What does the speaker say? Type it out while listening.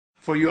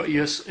for your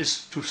ears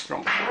is too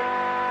strong.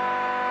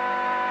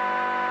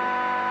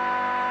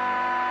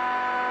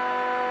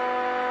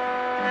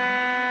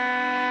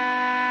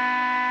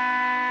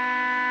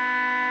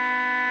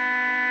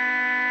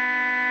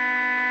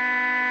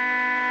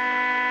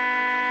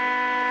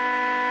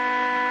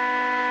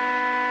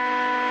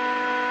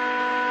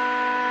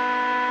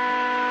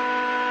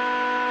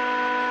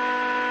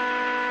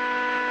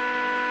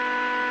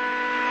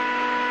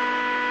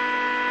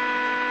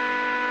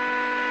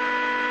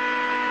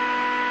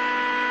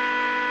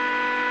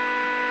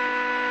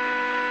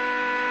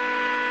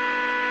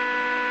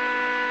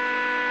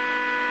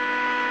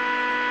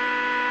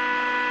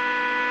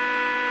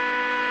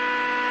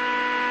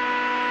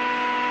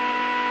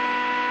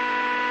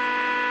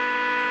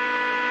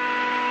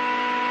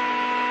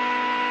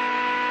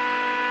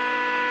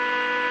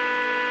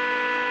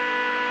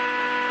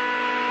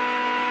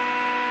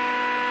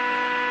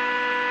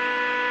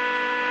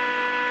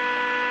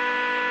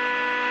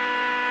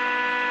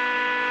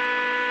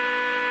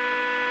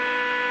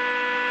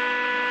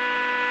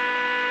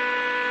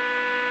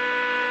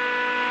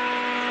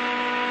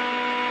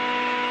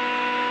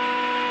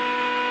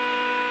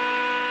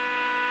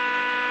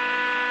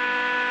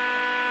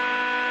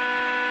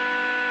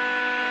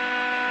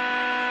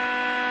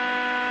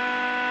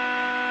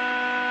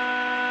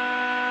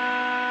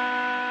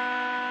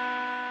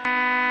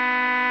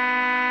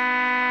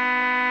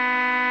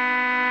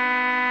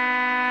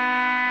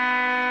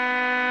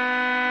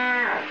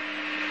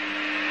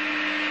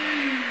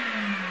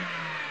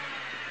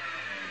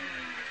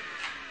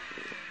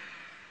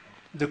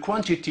 The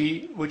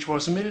quantity which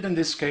was milled in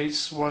this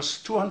case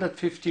was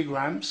 250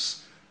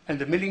 grams, and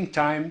the milling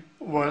time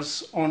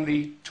was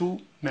only 2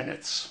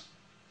 minutes.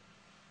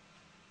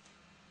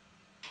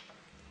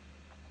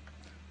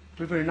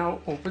 We will now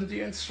open the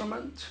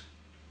instrument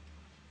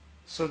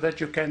so that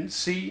you can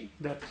see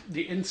that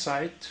the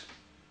inside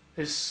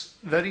is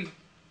very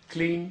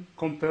clean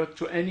compared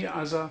to any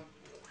other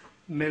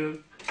mill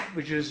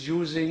which is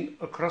using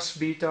a cross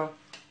beater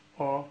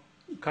or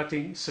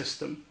cutting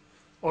system.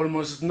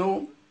 Almost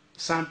no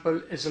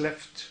sample is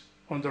left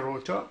on the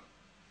rotor,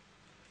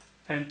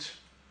 and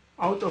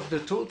out of the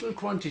total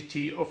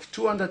quantity of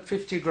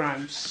 250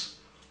 grams,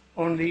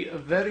 only a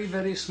very,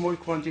 very small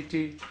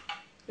quantity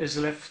is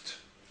left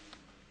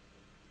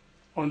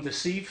on the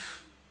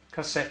sieve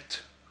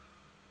cassette.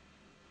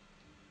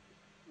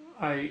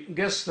 I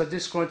guess that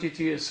this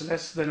quantity is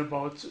less than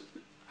about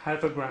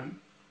half a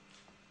gram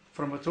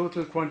from a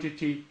total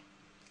quantity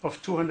of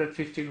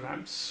 250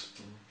 grams.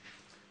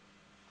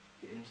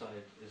 The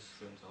inside is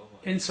schön sauber.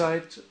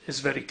 Inside is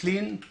very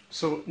clean,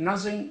 so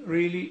nothing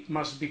really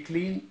must be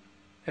clean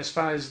as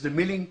far as the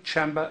milling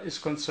chamber is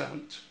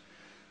concerned.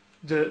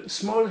 The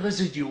small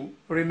residue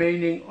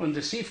remaining on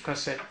the sieve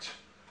cassette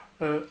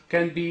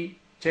can be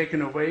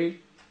taken away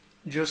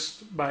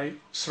just by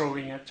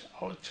throwing it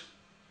out.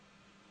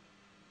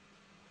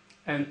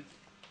 And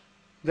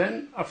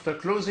then, after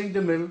closing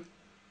the mill,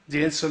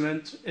 the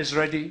instrument is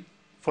ready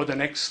for the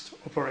next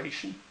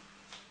operation.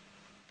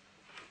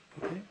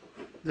 Okay.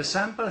 The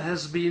sample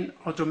has been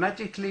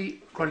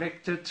automatically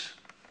collected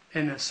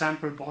in a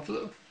sample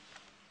bottle,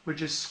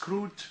 which is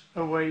screwed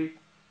away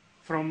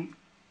from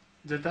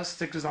the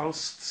dust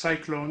exhaust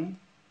cyclone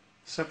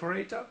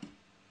separator,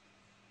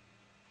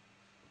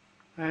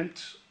 and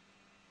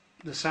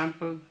the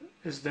sample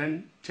is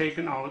then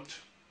taken out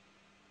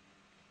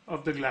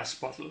of the glass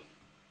bottle.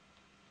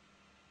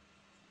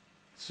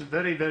 It's a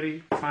very,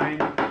 very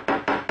fine,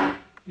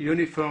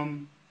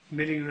 uniform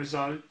milling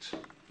result,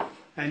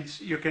 and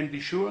you can be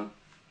sure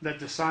that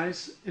the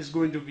size is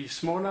going to be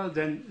smaller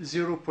than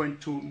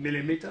 0.2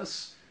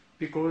 millimeters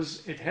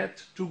because it had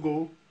to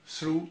go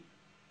through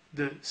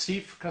the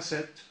sieve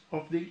cassette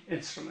of the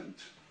instrument.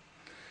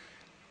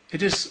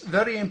 It is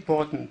very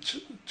important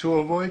to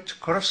avoid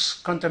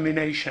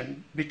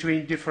cross-contamination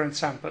between different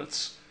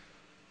samples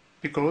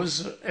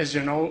because, as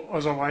you know,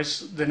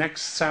 otherwise the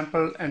next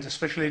sample and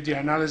especially the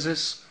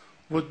analysis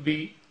would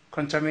be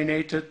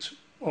contaminated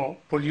or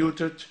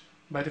polluted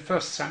by the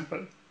first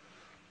sample.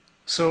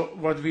 So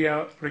what we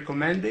are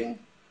recommending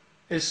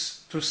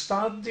is to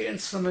start the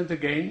instrument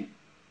again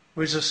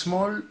with a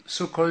small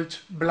so-called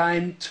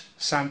blind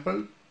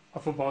sample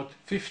of about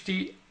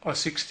 50 or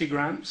 60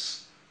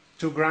 grams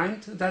to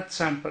grind that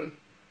sample.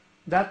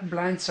 That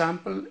blind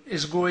sample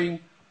is going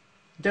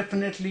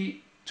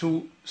definitely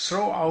to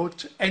throw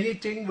out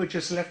anything which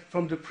is left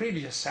from the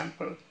previous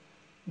sample.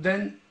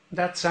 Then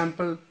that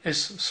sample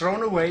is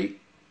thrown away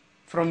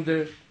from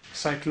the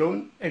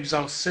cyclone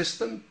exhaust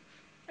system,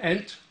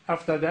 and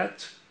after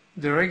that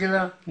the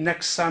regular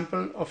next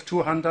sample of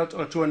 200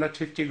 or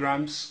 250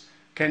 grams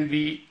can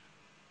be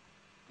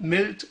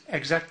milled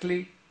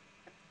exactly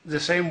the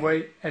same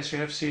way as you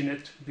have seen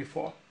it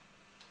before.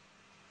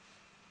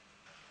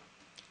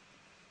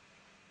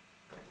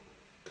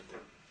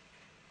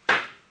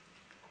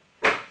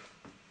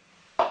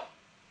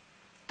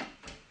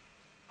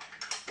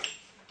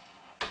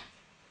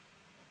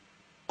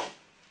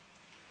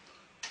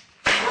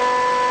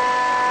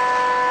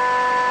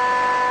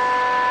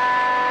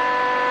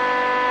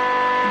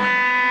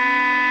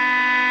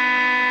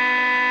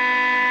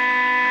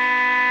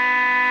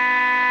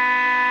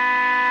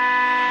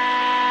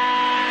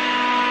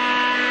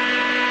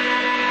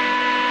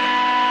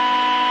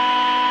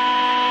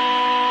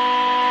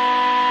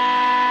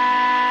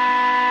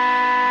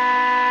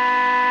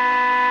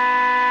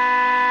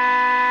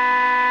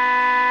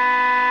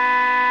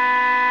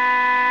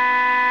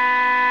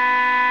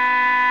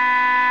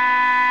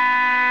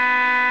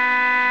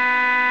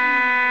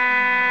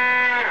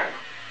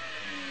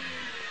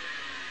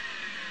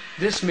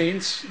 This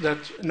means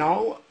that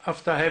now,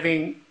 after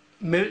having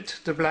milled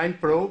the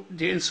blind probe,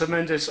 the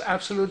instrument is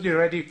absolutely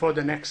ready for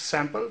the next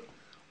sample,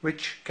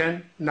 which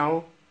can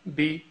now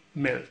be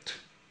milled.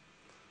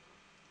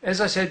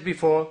 As I said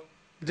before,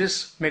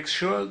 this makes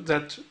sure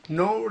that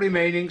no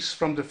remainings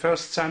from the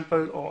first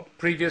sample or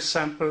previous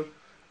sample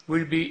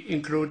will be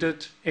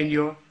included in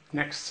your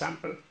next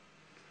sample.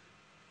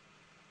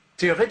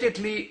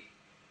 Theoretically,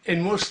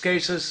 in most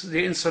cases,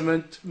 the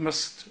instrument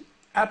must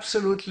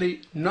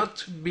absolutely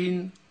not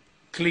be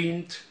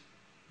cleaned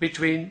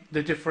between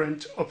the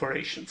different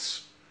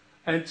operations.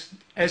 And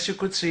as you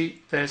could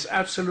see, there's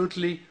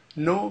absolutely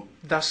no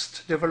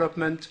dust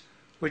development,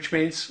 which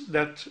means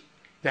that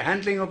the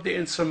handling of the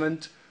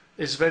instrument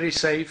is very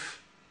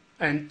safe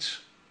and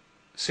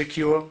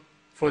secure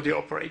for the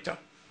operator.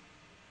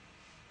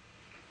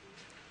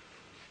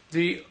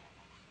 The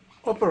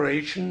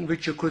operation,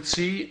 which you could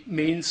see,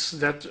 means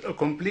that a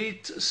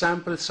complete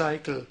sample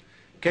cycle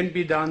can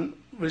be done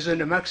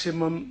within a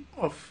maximum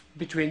of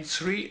between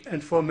 3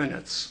 and 4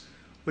 minutes,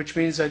 which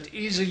means that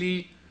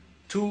easily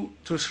 2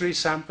 to 3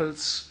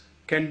 samples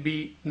can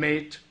be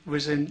made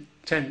within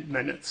 10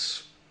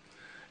 minutes.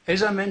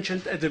 As I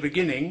mentioned at the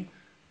beginning,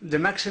 the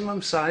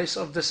maximum size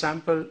of the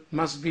sample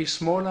must be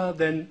smaller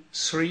than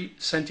 3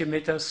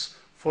 centimeters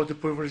for the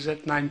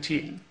Pulverisette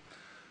 19.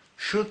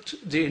 Should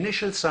the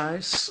initial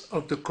size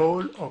of the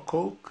coal or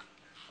coke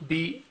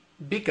be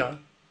bigger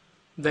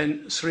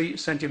than 3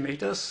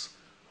 centimeters,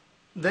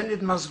 then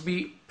it must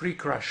be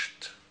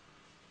pre-crushed.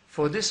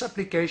 For this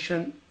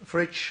application,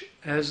 Fritsch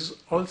has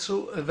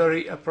also a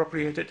very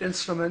appropriate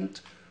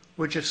instrument,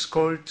 which is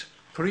called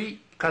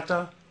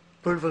Pre-Cutter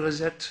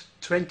Pulverisette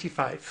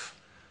 25.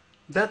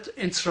 That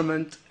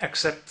instrument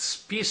accepts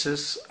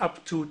pieces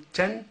up to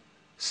 10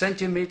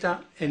 centimeters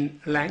in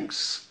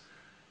length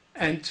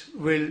and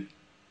will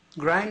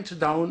grind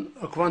down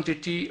a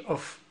quantity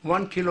of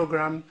 1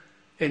 kilogram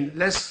in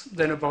less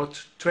than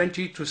about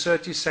 20 to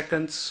 30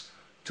 seconds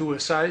to a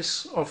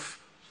size of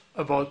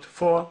about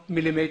 4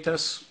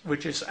 millimeters,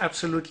 which is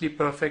absolutely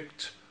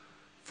perfect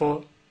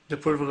for the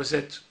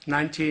Pulverisette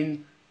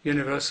 19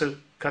 universal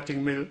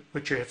cutting mill,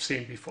 which you have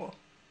seen before.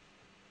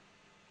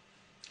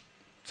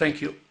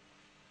 Thank you.